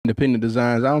independent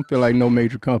designs. I don't feel like no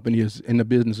major company is in the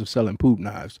business of selling poop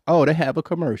knives. Oh, they have a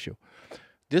commercial.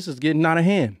 This is getting out of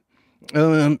hand.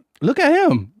 Look at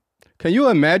him. Can you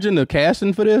imagine the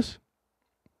casting for this?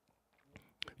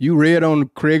 You read on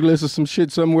Craigslist or some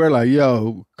shit somewhere like,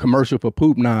 yo, commercial for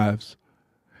poop knives.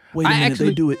 Wait a minute,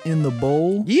 they do it in the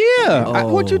bowl? Yeah.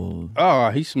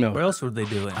 Oh. He smelled. Where else would they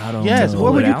do it? I don't Yes, know.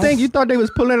 what would you think? You thought they was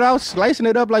pulling it out, slicing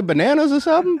it up like bananas or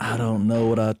something? I don't know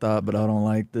what I thought, but I don't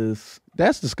like this.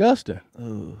 That's disgusting.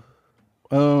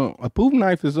 A poop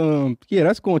knife is yeah,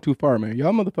 that's going too far, man.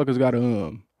 Y'all motherfuckers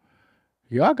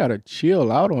gotta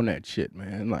chill out on that shit,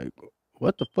 man. Like,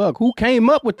 what the fuck? Who came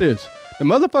up with this? The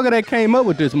motherfucker that came up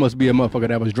with this must be a motherfucker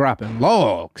that was dropping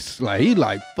logs. Like, he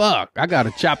like, fuck, I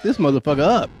gotta chop this motherfucker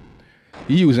up.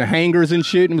 He using hangers and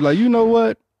shit and be like, you know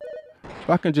what? If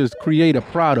I can just create a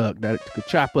product that could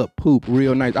chop up poop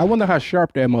real nice. I wonder how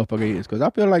sharp that motherfucker is, because I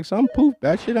feel like some poop,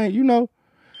 that shit ain't,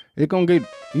 it gonna get,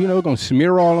 it gonna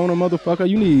smear all on a motherfucker.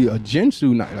 You need a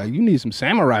Jinsu knife. Like, you need some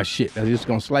samurai shit that's just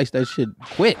gonna slice that shit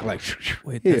quick. Like,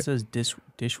 wait, yeah. that says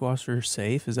dishwasher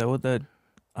safe? Is that what that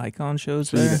icon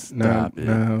shows there?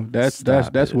 No,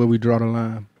 that's where we draw the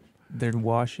line. They're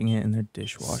washing it in their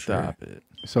dishwasher. Stop it.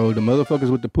 So the motherfuckers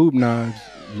with the poop knives,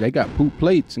 they got poop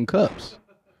plates and cups.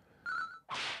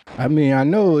 I mean, I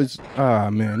know it's,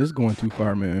 man, it's going too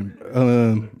far, man.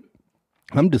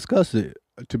 I'm disgusted,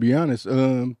 to be honest.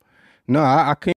 No, I can't.